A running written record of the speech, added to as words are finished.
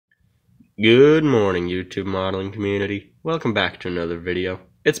Good morning, YouTube modeling community. Welcome back to another video.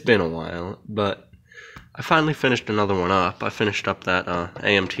 It's been a while, but I finally finished another one up. I finished up that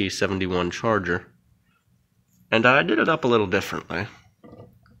AMT 71 Charger, and I did it up a little differently.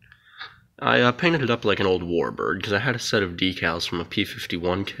 I painted it up like an old warbird, because I had a set of decals from a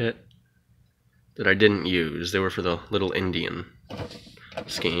P51 kit that I didn't use. They were for the little Indian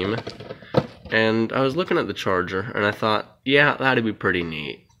scheme. And I was looking at the Charger, and I thought, yeah, that'd be pretty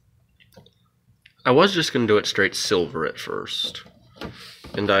neat. I was just going to do it straight silver at first,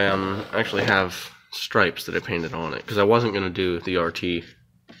 and I actually have stripes that I painted on it, because I wasn't going to do the RT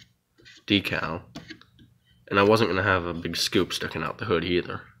decal, and I wasn't going to have a big scoop sticking out the hood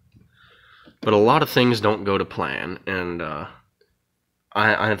either. But a lot of things don't go to plan, and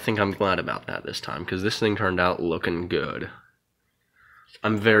I think I'm glad about that this time, because this thing turned out looking good.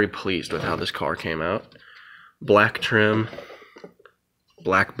 I'm very pleased with how this car came out. Black trim,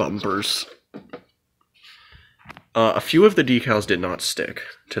 black bumpers. A few of the decals did not stick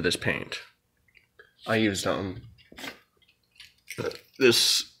to this paint. I used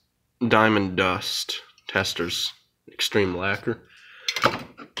this Diamond Dust Testers Extreme Lacquer.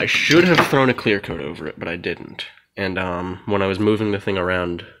 I should have thrown a clear coat over it, but I didn't. And when I was moving the thing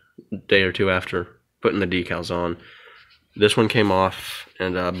around a day or two after putting the decals on, this one came off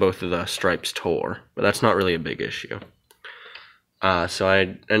and both of the stripes tore. But that's not really a big issue. So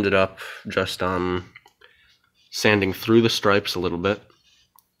I ended up just sanding through the stripes a little bit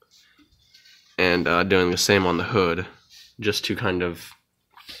and doing the same on the hood, just to kind of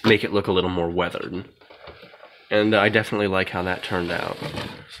make it look a little more weathered. And I definitely like how that turned out.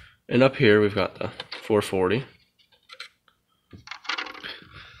 And up here we've got the 440.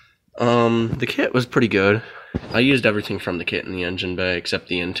 The kit was pretty good. I used everything from the kit in the engine bay except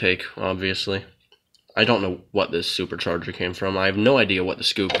the intake, obviously. I don't know what this supercharger came from. I have no idea what the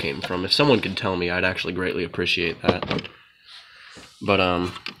scoop came from. If someone could tell me, I'd actually greatly appreciate that. But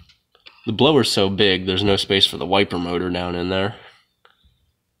the blower's so big, there's no space for the wiper motor down in there.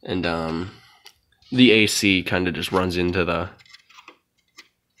 And the AC kind of just runs into the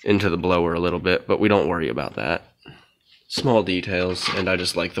blower a little bit, but we don't worry about that. Small details, and I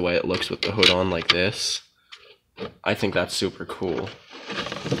just like the way it looks with the hood on like this. I think that's super cool.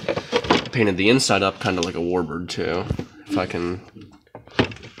 Painted the inside up kind of like a warbird too. If I can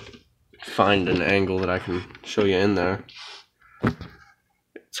find an angle that I can show you in there.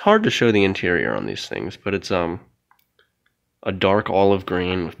 It's hard to show the interior on these things, but it's a dark olive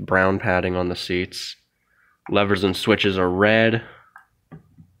green with brown padding on the seats. Levers and switches are red.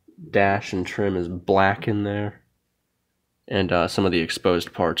 Dash and trim is black in there. And some of the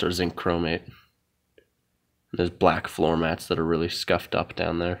exposed parts are zinc chromate. There's black floor mats that are really scuffed up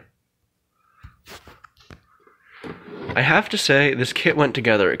down there. I have to say, this kit went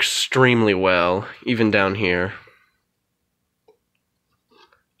together extremely well, even down here.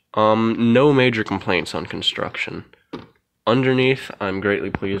 No major complaints on construction. Underneath, I'm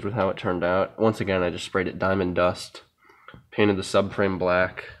greatly pleased with how it turned out. Once again, I just sprayed it Diamond Dust, painted the subframe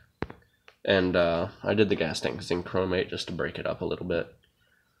black, and I did the gas tank zinc chromate just to break it up a little bit.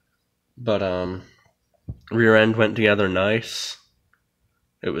 But rear end went together nice.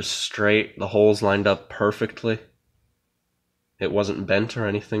 It was straight, the holes lined up perfectly. It wasn't bent or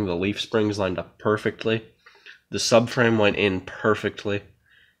anything, the leaf springs lined up perfectly. The subframe went in perfectly.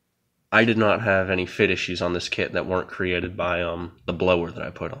 I did not have any fit issues on this kit that weren't created by the blower that I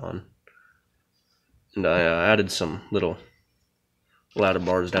put on. And I added some little ladder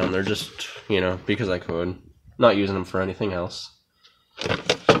bars down there just, you know, because I could. Not using them for anything else.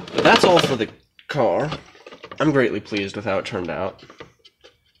 But that's all for the car. I'm greatly pleased with how it turned out.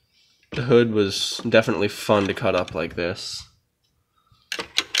 The hood was definitely fun to cut up like this.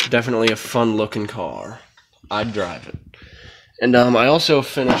 Definitely a fun looking car. I'd drive it. And I also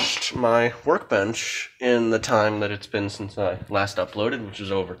finished my workbench in the time that it's been since I last uploaded, which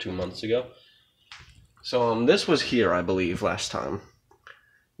was over 2 months ago. So this was here, I believe, last time.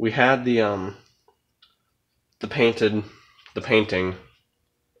 We had the painting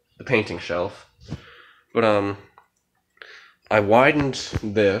shelf. But I widened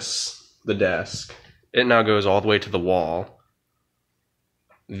the desk. It now goes all the way to the wall.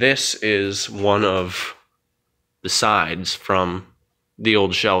 This is one of the sides from the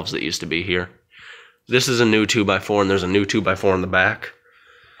old shelves that used to be here. This is a new 2x4, and there's a new 2x4 in the back.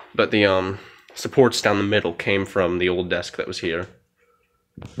 But the supports down the middle came from the old desk that was here.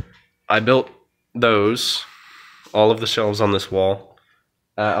 I built those, all of the shelves on this wall,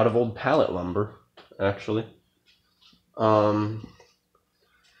 out of old pallet lumber, actually. The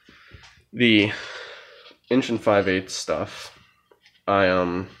 1 5/8 stuff, I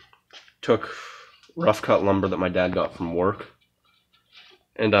took rough cut lumber that my dad got from work,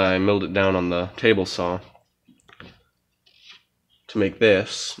 and I milled it down on the table saw to make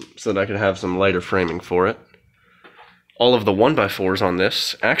this so that I could have some lighter framing for it. All of the 1x4s on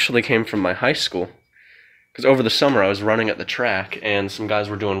this actually came from my high school, because over the summer I was running at the track and some guys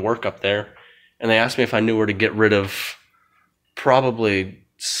were doing work up there, and they asked me if I knew where to get rid of probably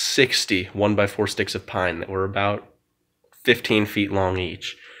 60 1x4 sticks of pine that were about 15 feet long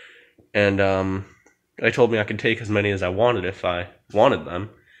each. And they told me I could take as many as I wanted if I wanted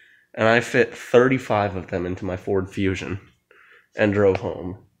them, and I fit 35 of them into my Ford Fusion and drove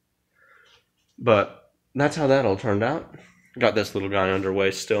home. But that's how that all turned out. Got this little guy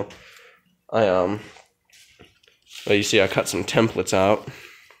underway still. Well, you see I cut some templates out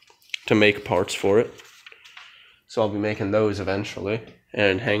to make parts for it, so I'll be making those eventually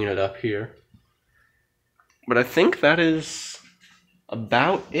and hanging it up here. But I think that is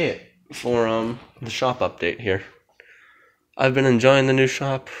about it for the shop update here. I've been enjoying the new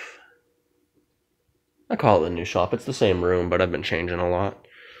shop. I call it the new shop. It's the same room, but I've been changing a lot.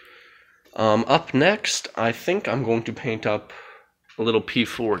 Up next, I think I'm going to paint up a little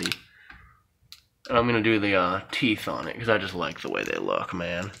P40. And I'm going to do the teeth on it, because I just like the way they look,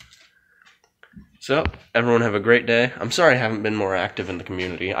 man. So, everyone have a great day. I'm sorry I haven't been more active in the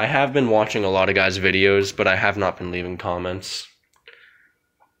community. I have been watching a lot of guys' videos, but I have not been leaving comments.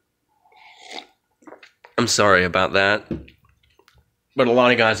 I'm sorry about that. But a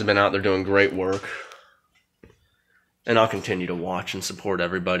lot of guys have been out there doing great work. And I'll continue to watch and support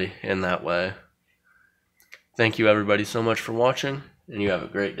everybody in that way. Thank you everybody so much for watching, and you have a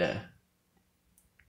great day.